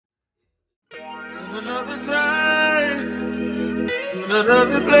Another time, in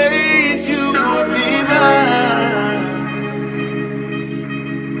another place, you would be mine.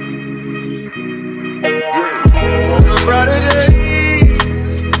 On a brighter day,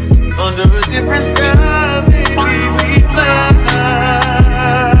 under a different sky, maybe we fly.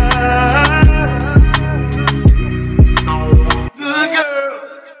 Good girl,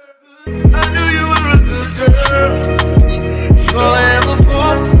 I knew you were a good girl. All I ever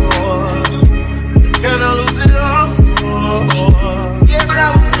fought for. Can I lose it all? Yes,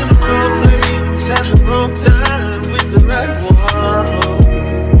 I was in the wrong place at the wrong time with the right one.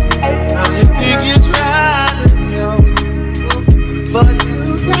 Now you think you're trying, but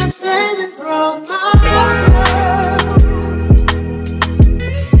you can't save it from myself.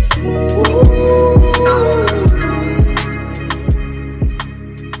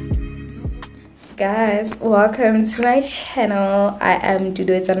 Guys, welcome to my channel. I am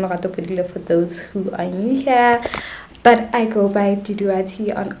Dudu for those who are new here, but I go by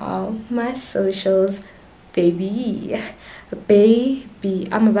Duduati on all my socials. Baby,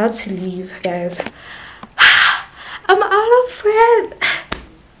 I'm about to leave, guys. I'm out of breath.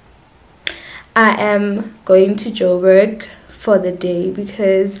 I am going to Joburg for the day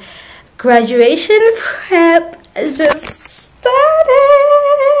because graduation prep just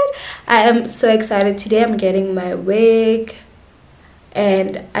started. I am so excited. Today I'm getting my wig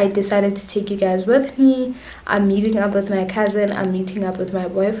and I decided to take you guys with me. I'm meeting up with my cousin, I'm meeting up with my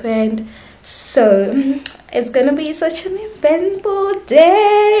boyfriend, so it's gonna be such an eventful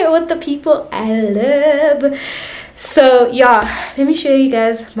day with the people I love. So yeah, let me show you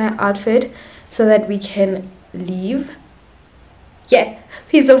guys my outfit so that we can leave. Yeah,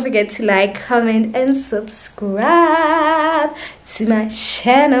 please don't forget to like, comment and subscribe to my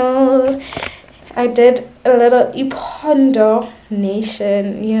channel. I did a little Ipondo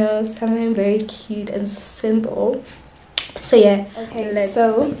nation, you know, something very cute and simple. So yeah, okay,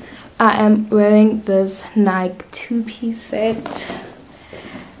 so I am wearing this Nike two-piece set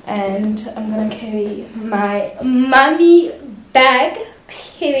and I'm gonna carry my mommy bag,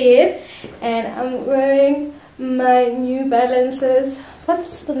 period, and I'm wearing my New Balances.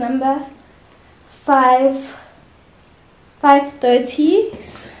 What's the number?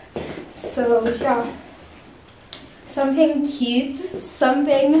 530s. So yeah, something cute,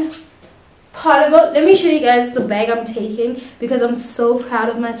 something portable. Let me show you guys the bag I'm taking because I'm so proud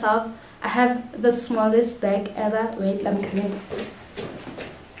of myself. I have the smallest bag ever. Wait, let me come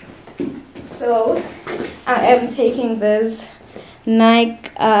in. So I am taking this Nike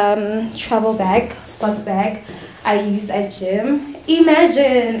travel bag, sports bag I use at gym.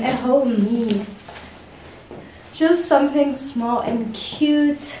 Imagine a whole me. Just something small and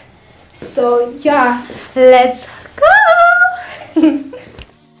cute. So yeah, let's go.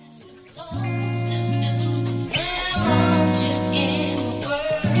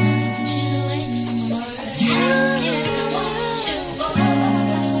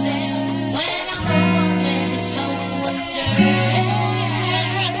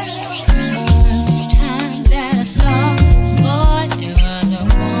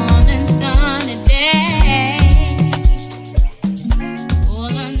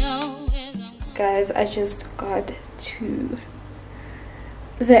 Guys, I just got to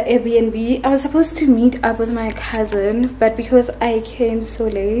the Airbnb. I was supposed to meet up with my cousin, but because I came so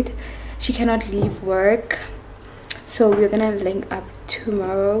late, she cannot leave work, so we're gonna link up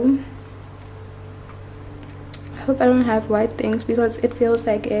tomorrow. I hope I don't have white things because it feels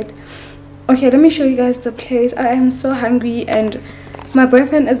like it. Okay, let me show you guys the place. I am so hungry and my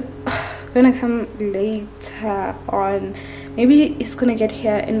boyfriend is gonna come later on. Maybe he's gonna get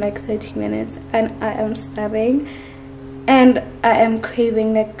here in like 30 minutes and I am starving and I am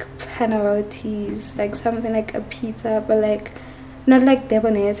craving like panarotis, like something like a pizza, but like not like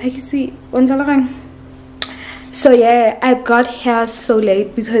Debonairs. I can see. So yeah, I got here so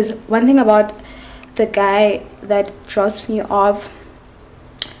late because one thing about the guy that drops me off,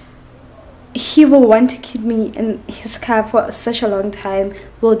 he will want to keep me in his car for such a long time.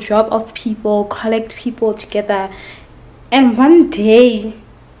 We'll drop off people, collect people together, and one day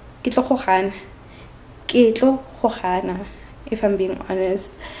if I'm being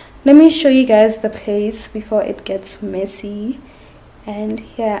honest. Let me show you guys the place before it gets messy. And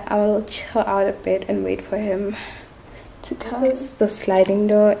here I will chill out a bit and wait for him to come. This is the sliding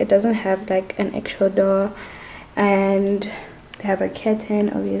door. It doesn't have like an actual door, and they have a curtain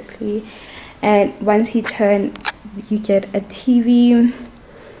obviously, and once you turn you get a TV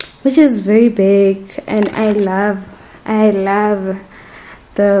which is very big, and I love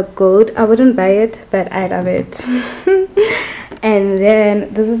the gold. I wouldn't buy it, but I love it. And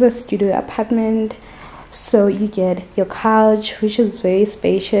then this is a studio apartment, so you get your couch, which is very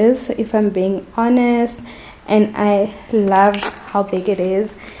spacious if I'm being honest, and I love how big it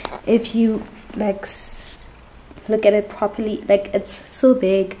is. If you like look at it properly, like it's so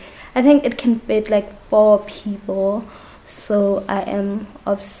big. I think it can fit like 4 people, so I am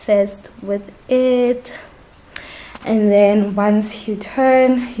obsessed with it. And then once you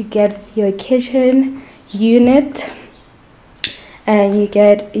turn, you get your kitchen unit, and you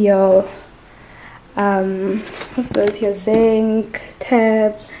get your what's this, your sink,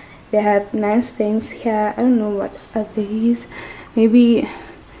 tap. They have nice things here. I don't know what are these, maybe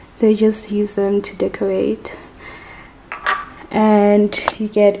they just use them to decorate. And you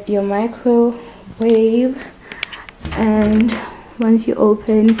get your microwave, and once you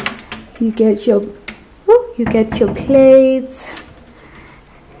open, you get your plates,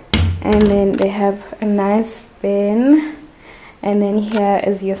 and then they have a nice bin. And then here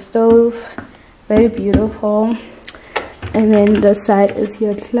is your stove, very beautiful. And then the side is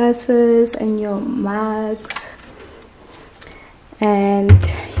your glasses and your mugs, and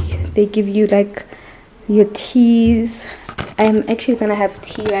they give you like your teas. I'm actually gonna have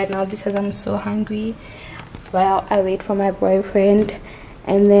tea right now because I'm so hungry while I wait for my boyfriend.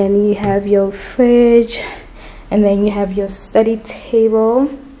 And then you have your fridge, and then you have your study table,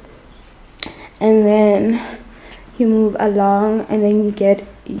 and then you move along, and then you get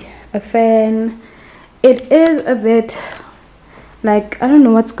a fan. It is a bit like, I don't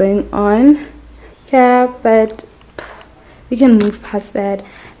know what's going on here, but we can move past that.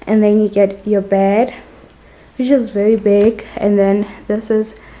 And then you get your bed, which is very big, and then this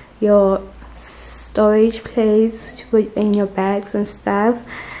is your storage place to put in your bags and stuff.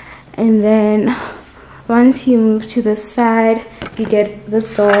 And then once you move to the side, you get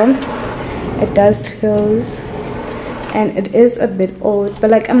this door. It does close, and it is a bit old, but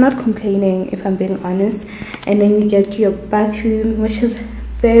like I'm not complaining if I'm being honest. And then you get your bathroom, which is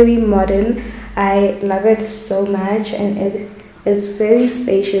very modern. I love it so much, and it is very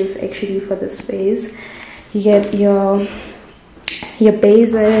spacious actually for the space. You get your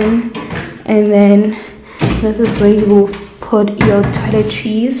basin, and then this is where you will put your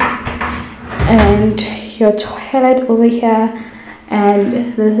toiletries and your toilet over here,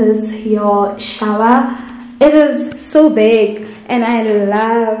 and this is your shower. It is so big, and I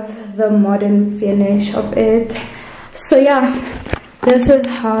love the modern finish of it. So yeah, this is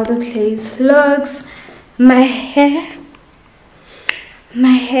how the place looks. My hair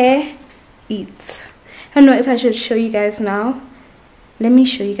eats. I don't know if I should show you guys now. Let me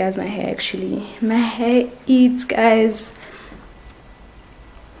show you guys my hair. Actually, my hair eats, guys.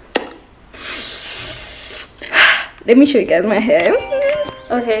 Let me show you guys my hair.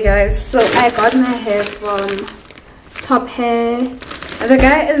 Okay guys, so I got my hair from Top Hair. The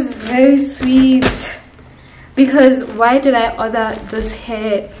guy is very sweet, because why did I order this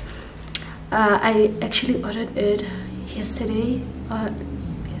hair? I actually ordered it yesterday,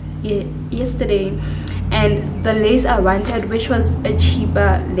 and the lace I wanted, which was a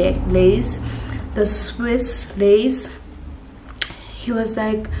cheaper lace, the Swiss lace, he was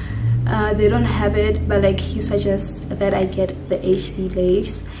like, they don't have it, but like he suggests that I get the HD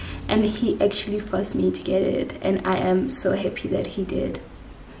lace, and he actually forced me to get it, and I am so happy that he did,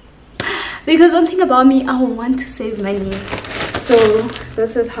 because one thing about me, I want to save money. So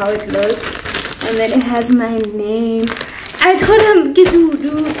this is how it looks, and then it has my name. I told him,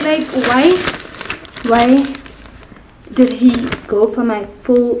 dude, like why did he go for my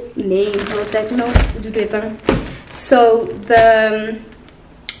full name? He was like, no, do it. So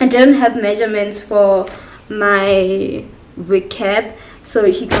I didn't have measurements for my wig cap, so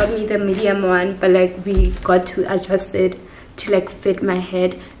he got me the medium one, but like we got to adjust it to like fit my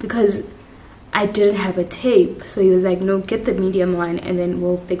head because I didn't have a tape. So he was like, no, get the medium one and then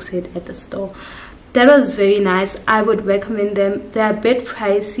we'll fix it at the store. That was very nice. I would recommend them. They're a bit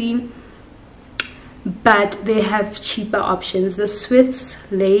pricey, but they have cheaper options. The Swiss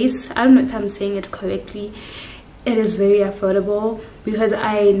lace, I don't know if I'm saying it correctly, it is very affordable, because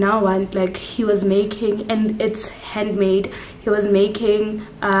I now want, like, he was making, and it's handmade, he was making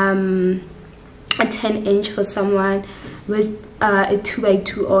a 10-inch for someone with a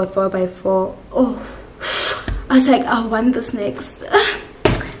 2x2 or a 4x4. Oh, I was like, I want this next.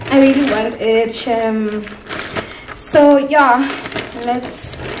 I really want it. So yeah, let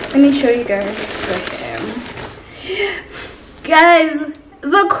me show you guys the hair. Guys,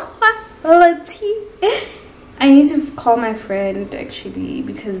 the quality. I need to call my friend actually,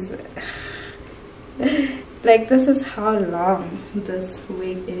 because like this is how long this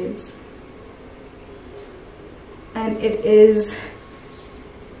wig is. and it is,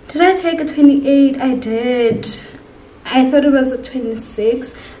 did I take a 28? I did. I thought it was a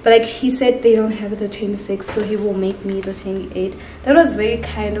 26, but like he said they don't have the 26, so he will make me the 28. That was very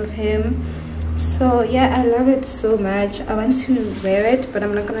kind of him. So yeah, I love it so much. I want to wear it, but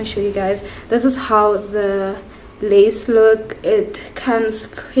I'm not gonna show you guys. This is how the lace look. It comes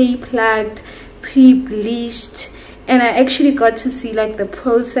pre-plucked, pre-bleached, and I actually got to see like the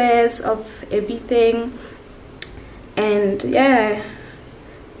process of everything. And yeah,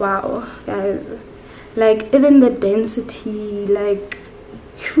 wow guys, like even the density, like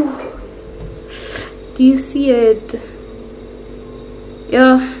whew, do you see it?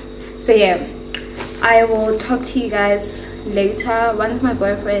 Yeah. So yeah, I will talk to you guys later once my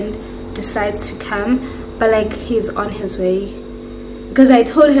boyfriend decides to come, but like he's on his way, because I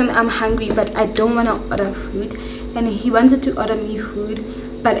told him I'm hungry but I don't want to order food, and he wanted to order me food,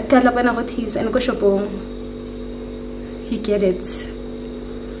 but he's and he get it,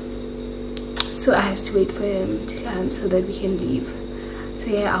 so I have to wait for him to come so that we can leave. So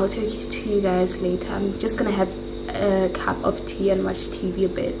yeah, I'll talk to you guys later. I'm just gonna have a cup of tea and watch TV a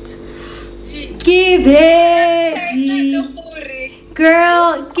bit. Give it,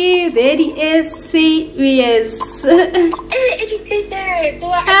 girl, give it is serious.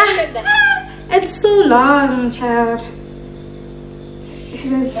 It's so long, child.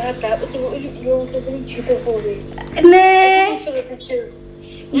 Girl,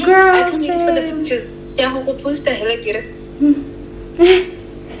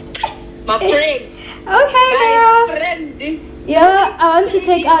 my friend. Okay, girl. My friend. Yeah, I want to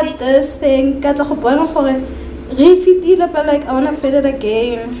take out this thing. But like I want to fit it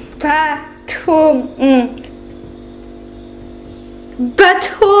again. Batung.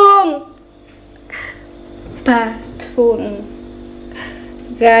 Batung.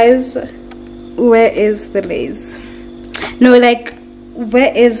 Guys, where is the lace? No, like,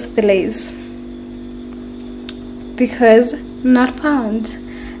 where is the lace? Because not found.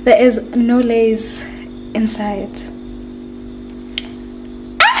 There is no lace inside.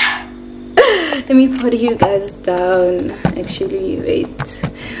 Let me put you guys down. Actually, wait.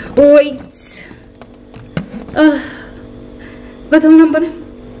 But I'm not gonna.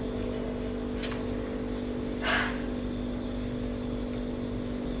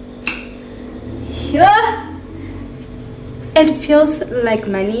 Yeah. It feels like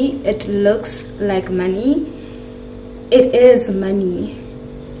money. It looks like money. It is money.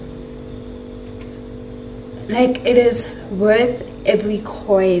 Like, it is worth every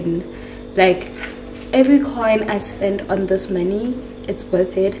coin. Like, every coin I spend on this money, it's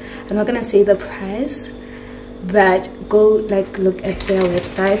worth it. I'm not gonna say the price, but go like look at their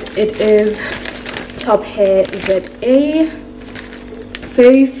website. It is Top Hair ZA.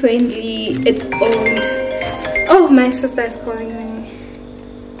 Very friendly. It's owned. Oh, my sister is calling me.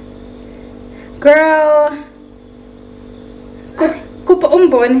 Girl, kupa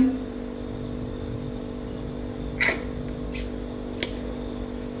umbone.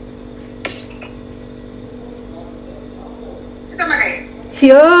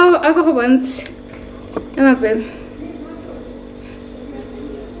 Yo, ako want. Ama ben.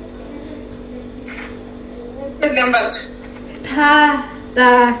 Ta.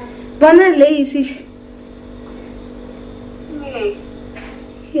 Bona lazy.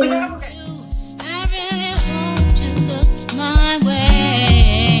 Yeah.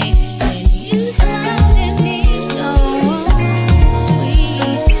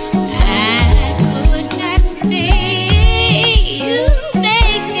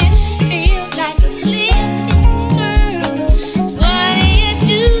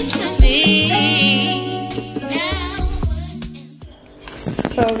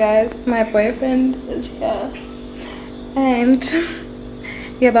 So guys, my boyfriend is here and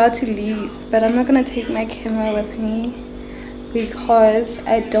we're about to leave, but I'm not gonna take my camera with me because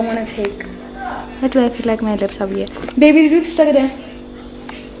I don't want to take. Why do I feel like my lips are weird? Baby, the lips stuck there.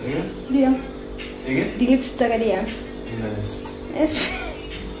 Yeah. Again? The lips stuck there. Nice.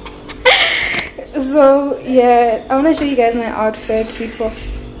 So yeah, I want to show you guys my outfit before.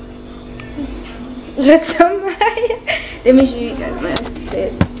 Let me show you guys my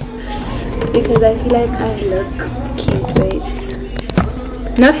outfit because I feel like I look cute. Wait,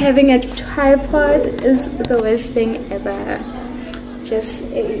 not having a tripod is the worst thing ever. Just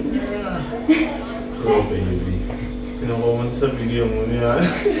saying. Oh baby, you know what? What's up, video movie?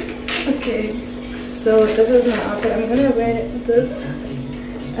 Okay, so this is my outfit. I'm gonna wear this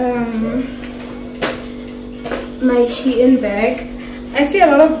my Shein bag. I see a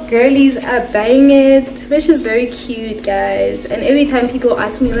lot of girlies are buying it, which is very cute, guys. And every time people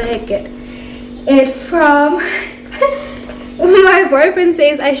ask me where I get it from, My boyfriend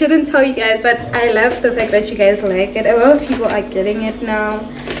says I shouldn't tell you guys, but I love the fact that you guys like it. A lot of people are getting it now,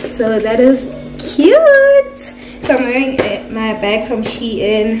 so that is cute. So I'm wearing my bag from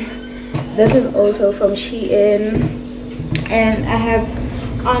Shein. This is also from Shein, and I have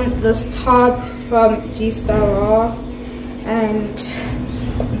on this top from G-Star, and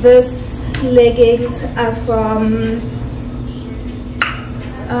this leggings are from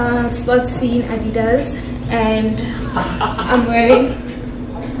Sport Scene Adidas, and I'm wearing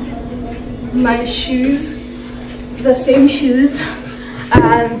my shoes, the same shoes,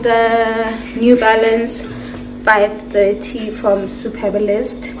 and the New Balance 530 from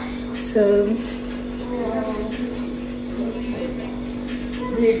Superbalist. So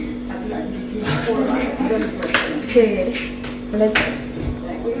let's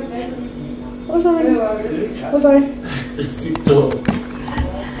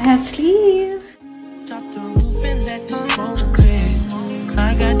let's leave. Drop the roof and let the smoke clear.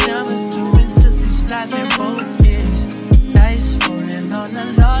 I got diamonds doing just these slides in both ears. Ice falling on the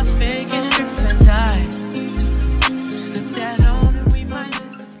Las Vegas strip tonight. Slip that on and we might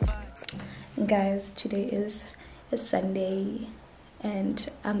miss the fight. Guys, today is a Sunday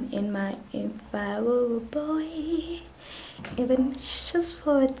and I'm in my infallible boy, even just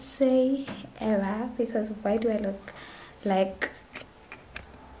for today era, because why do I look like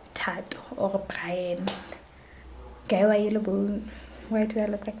Tad or Brian? Guy, why do I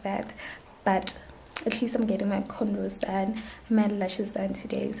look like that? But at least I'm getting my contours done, my lashes done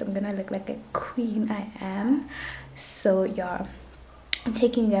today, so I'm gonna look like a queen I am. So yeah, I'm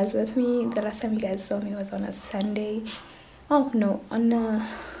taking you guys with me. The last time you guys saw me was on a Sunday. Oh no, on a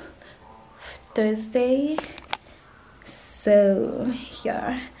Thursday. So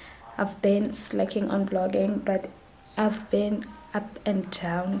yeah, I've been slacking on vlogging, but I've been up and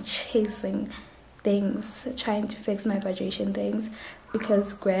down chasing things, trying to fix my graduation things,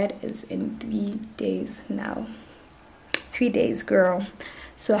 because grad is in 3 days now. 3 days, girl.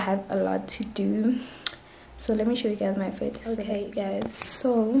 So I have a lot to do. So let me show you guys my fit. Okay guys,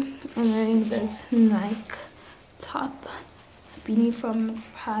 so I'm wearing this Nike top, beanie from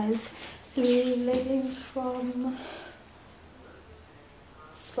Surprise, leggings from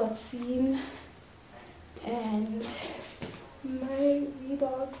Sport Scene, and my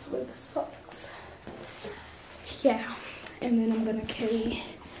Reeboks with socks. Yeah, and then I'm gonna carry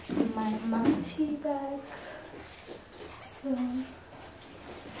my multi bag. So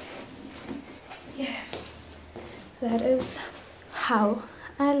yeah, that is how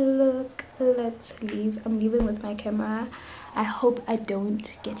I look. Let's leave. I'm leaving with my camera. I hope I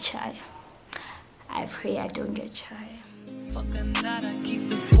don't get shy. I pray I don't get shy. Fucking night, I keep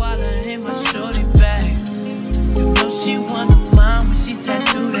the wallet in my shorty bag. You know she wanna mine when she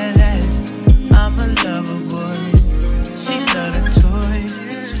tattoo that ass. I'm a lover boy. She love the toys.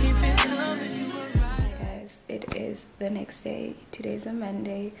 Keep it coming. Hi guys, it is the next day. Today's a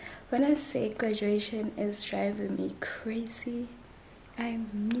Monday. When I say graduation is driving me crazy, I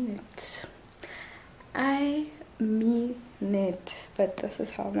mean it. I mean it. But this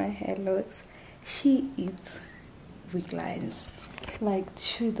is how my hair looks. She eats wig lines like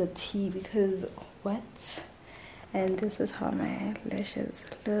to the T, because what? And this is how my lashes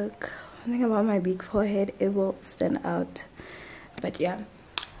look. One thing about my big forehead, it will stand out. But yeah,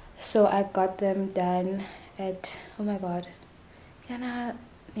 so I got them done at, oh my god, can I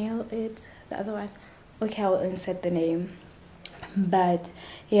nail it? The other one, okay, I'll insert the name. But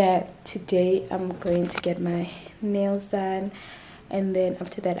yeah, today I'm going to get my nails done, and then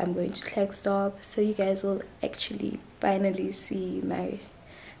after that I'm going to Flagstop, so you guys will actually finally see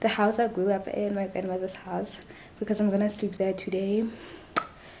the house I grew up in, my grandmother's house, because I'm gonna sleep there today.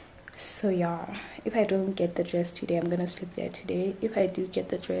 So yeah, if I don't get the dress today, I'm gonna sleep there today. If I do get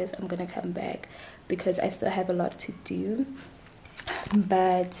the dress, I'm gonna come back, because I still have a lot to do.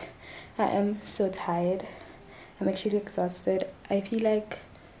 But I am so tired. I'm actually exhausted. I feel like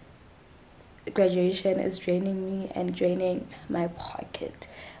graduation is draining me and draining my pocket.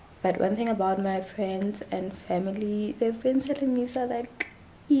 But one thing about my friends and family, they've been telling me, so like,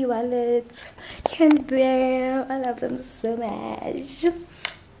 e-wallet, and there, I love them so much.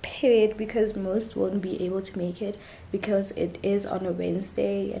 Period. Because most won't be able to make it, because it is on a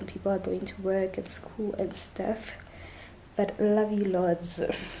Wednesday and people are going to work and school and stuff. But love you lords.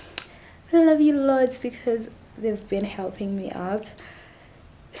 Love you lords, because they've been helping me out.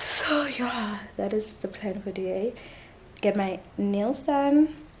 So yeah, that is the plan for today. Get my nails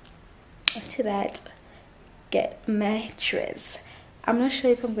done. After that, get my dress. I'm not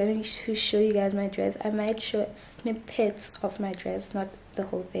sure if I'm going to show you guys my dress. I might show snippets of my dress, not the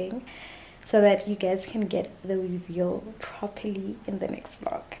whole thing. so that you guys can get the reveal properly in the next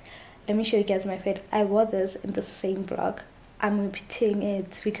vlog. Let me show you guys my fit. I wore this in the same vlog. I'm repeating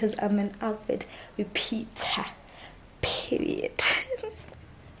it because I'm an outfit repeater, period.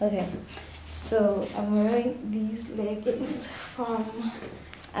 Okay, so I'm wearing these leggings from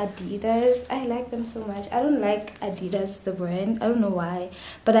Adidas. I like them so much. I don't like Adidas the brand, I don't know why,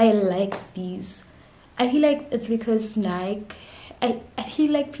 but I like these. I feel like it's because Nike, I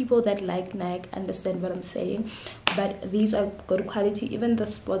feel like people that like Nike understand what I'm saying, but these are good quality. Even the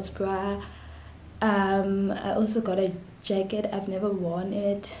sports bra, I also got a jacket. I've never worn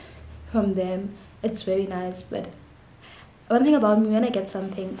it from them. It's very nice, but one thing about me, when I get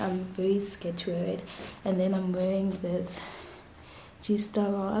something, I'm very scared to wear it. And then I'm wearing this G-Star,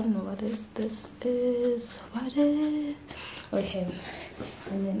 I don't know what this is. What is? Okay,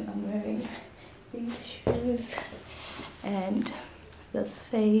 and then I'm wearing these shoes and this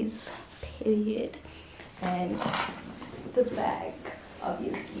face, period, and this bag,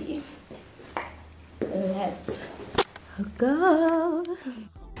 obviously. Let's go.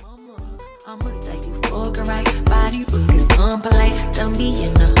 I'ma tell you for a right body, but it's unpolite. Don't be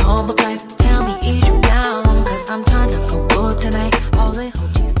in the humble type. Tell me, is you down? Cause I'm trying to go up tonight. All in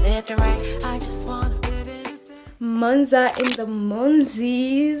hoochies left and right. I just wanna fit in. Monza in the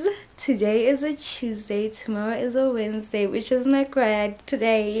Monzies. Today is a Tuesday, tomorrow is a Wednesday, which is my grad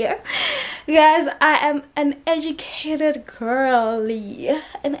today. Guys, I am an educated girly.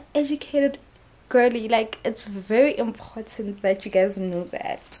 An educated girly. Like, it's very important that you guys know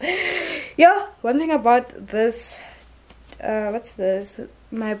that. Yo, one thing about this, what's this?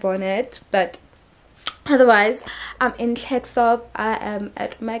 My bonnet, but otherwise, I'm in Klexop. I am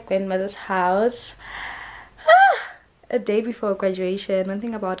at my grandmother's house. A day before graduation. One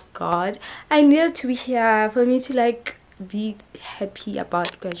thing about God, I needed to be here for me to like be happy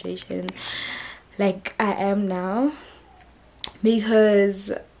about graduation like I am now,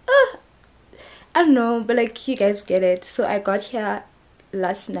 because I don't know, but like you guys get it. So I got here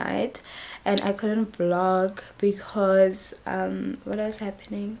last night and I couldn't vlog because what was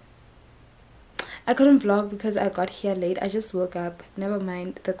happening, I couldn't vlog because I got here late. I just woke up. Never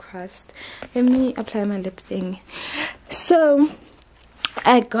mind the crust. Let me apply my lip thing. So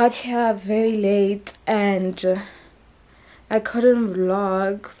I got here very late and I couldn't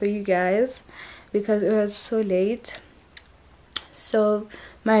vlog for you guys because it was so late. So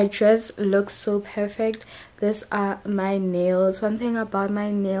my dress looks so perfect. These are my nails. One thing about my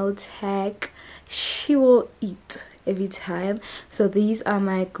nail tech, she will eat every time. So these are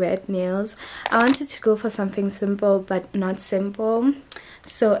my grad nails. I wanted to go for something simple but not simple,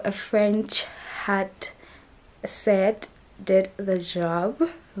 so a French hat set did the job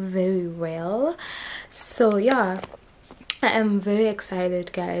very well. So yeah, I am very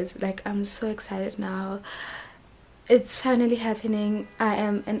excited, guys. Like, I'm so excited now. It's finally happening. I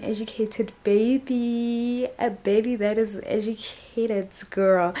am an educated baby, a baby that is educated,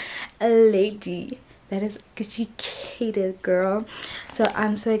 girl, a lady that is educated, girl. So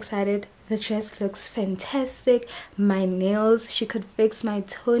I'm so excited. The dress looks fantastic. My nails, she could fix my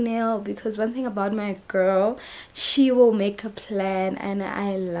toenail, because one thing about my girl, she will make a plan and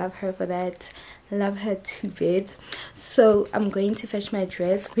I love her for that. Love her to bits. So I'm going to fetch my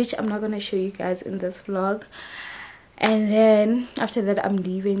dress, which I'm not going to show you guys in this vlog, and then after that I'm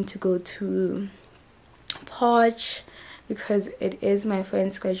leaving to go to Porch because it is my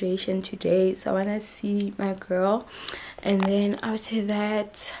friend's graduation today. So I want to see my girl, and then after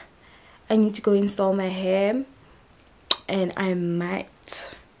that I need to go install my hair, and I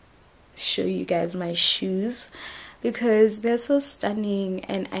might show you guys my shoes because they're so stunning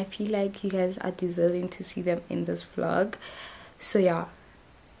and I feel like you guys are deserving to see them in this vlog. So yeah,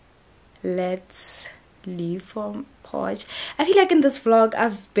 let's leave from Porch. I feel like in this vlog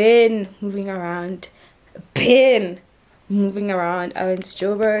I've been moving around. I went to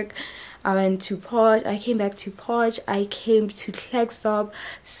Joburg, I went to Porch, I came back to Porch, I came to Klexop.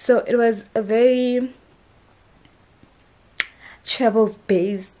 So it was a very travel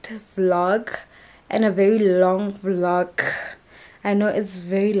based vlog and a very long vlog. I know it's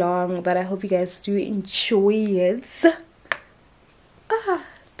very long, but I hope you guys do enjoy it.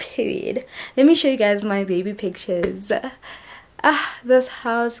 Period. Let me show you guys my baby pictures. This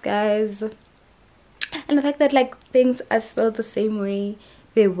house, guys, and the fact that like things are still the same way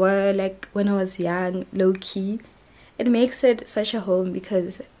they were like when I was young, low-key, it makes it such a home,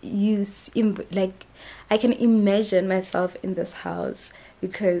 because like I can imagine myself in this house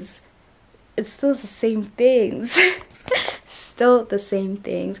because it's still the same things. still the same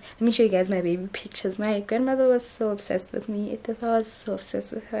things. Let me show you guys my baby pictures. My grandmother was so obsessed with me. I was so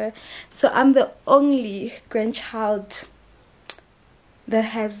obsessed with her. So I'm the only grandchild that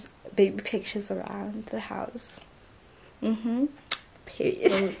has baby pictures around the house.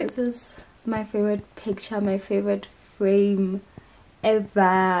 Period. So this is my favorite picture, my favorite frame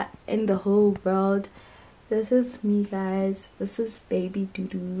ever in the whole world. This is me, guys. This is baby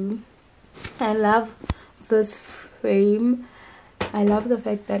Doodoo. I love this frame. I love the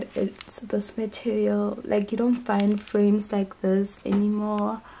fact that it's this material. Like, you don't find frames like this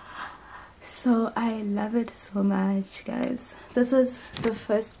anymore. So I love it so much, guys. This was the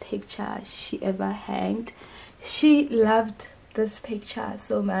first picture she ever hanged. She loved this picture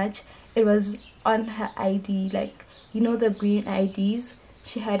so much. It was on her ID, like, you know, the green IDs.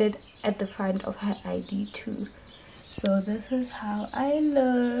 She had it at the front of her ID too. So this is how I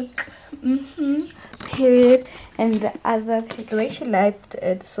look. Period. And the other picture, the way she liked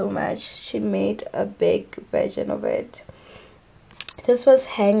it so much, she made a big version of it. This was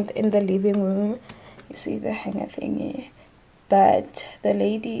hanged in the living room. You see the hanger thingy. But the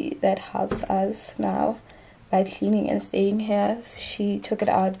lady that helps us now by cleaning and staying here, she took it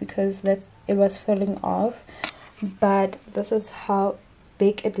out because it was falling off. But this is how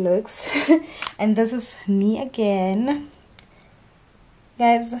big it looks. And this is me again.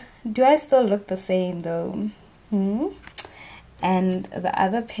 Guys, do I still look the same though? And the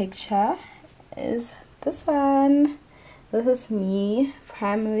other picture is this one. This is me,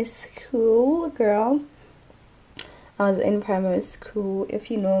 primary school girl. I was in primary school. If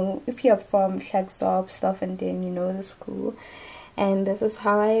you're from Flagstop, stuff, and then you know the school. And this is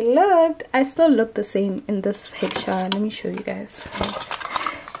how I looked. I still look the same in this picture. Let me show you guys.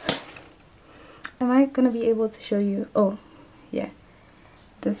 Am I gonna be able to show you? Oh, yeah.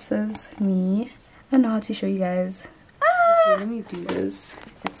 This is me. I don't know how to show you guys. Okay, let me do this.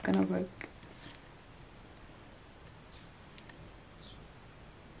 It's gonna work.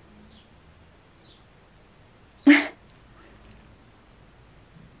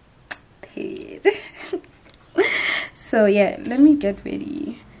 So yeah, let me get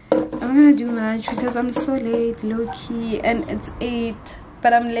ready. I'm gonna do lunch because I'm so late, low-key, and it's 8,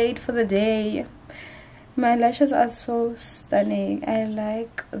 but I'm late for the day. My lashes are so stunning. I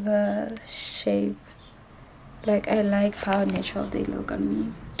like the shape, like I like how natural they look on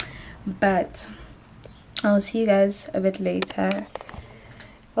me. But I'll see you guys a bit later.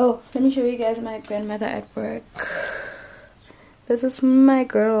 Oh, let me show you guys my grandmother at work. This is my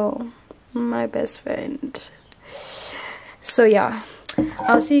girl, my best friend. So yeah,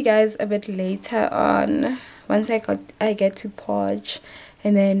 I'll see you guys a bit later on once I get to Porch,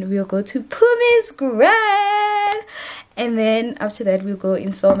 and then we'll go to Pumi's grad, and then after that we'll go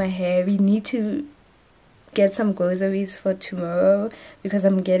install my hair. We need to get some groceries for tomorrow because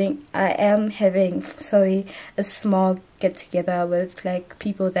I am having a small get together with like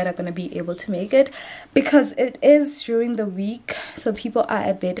people that are gonna be able to make it, because it is during the week, so people are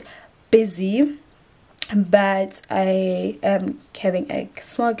a bit busy. But I am having a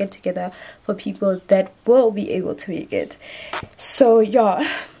small get together for people that will be able to make it. So yeah,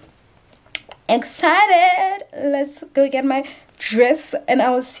 excited. Let's go get my dress, and I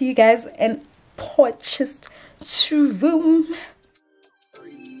will see you guys in Porch's room.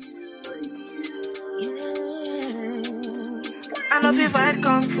 I know if you fight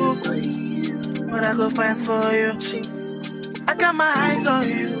kung fu, but I go fight for you. I got my eyes on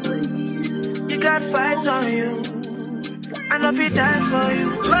you. You got vibes on you. I know if you die for you,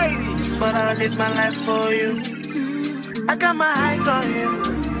 ladies, but I'll live my life for you. I got my eyes on you.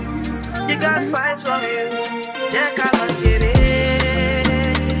 You got vibes on you. Yeah,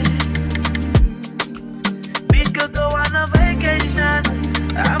 we could go on a vacation,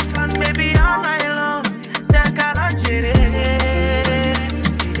 have fun maybe all night long.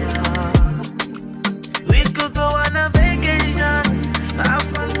 We could go on a vacation,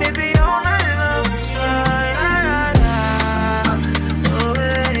 have fun maybe all night.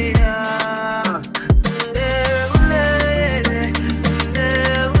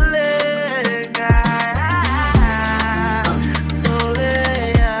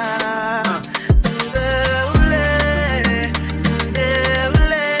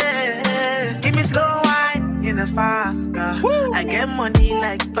 I get money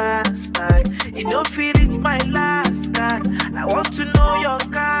like bastard. You know, feel it my last card. I want to know your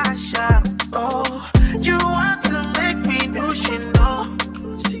cash app. Oh, you want to make me do shit, no?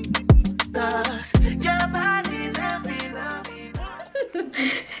 Your body's heavy.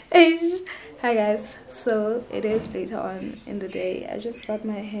 Hi guys, so it is later on in the day. I just got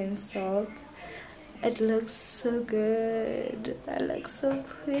my hair installed It looks so good. I look so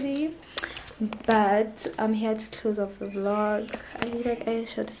pretty. But I'm here to close off the vlog. I feel like I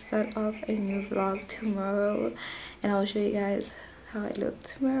should start off a new vlog tomorrow, and I'll show you guys how I look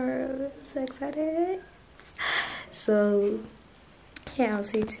tomorrow. I'm so excited. So yeah, I'll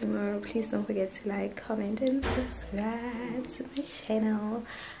see you tomorrow. Please don't forget to like, comment, and subscribe to my channel.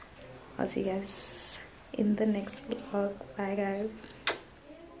 I'll see you guys in the next vlog. Bye guys.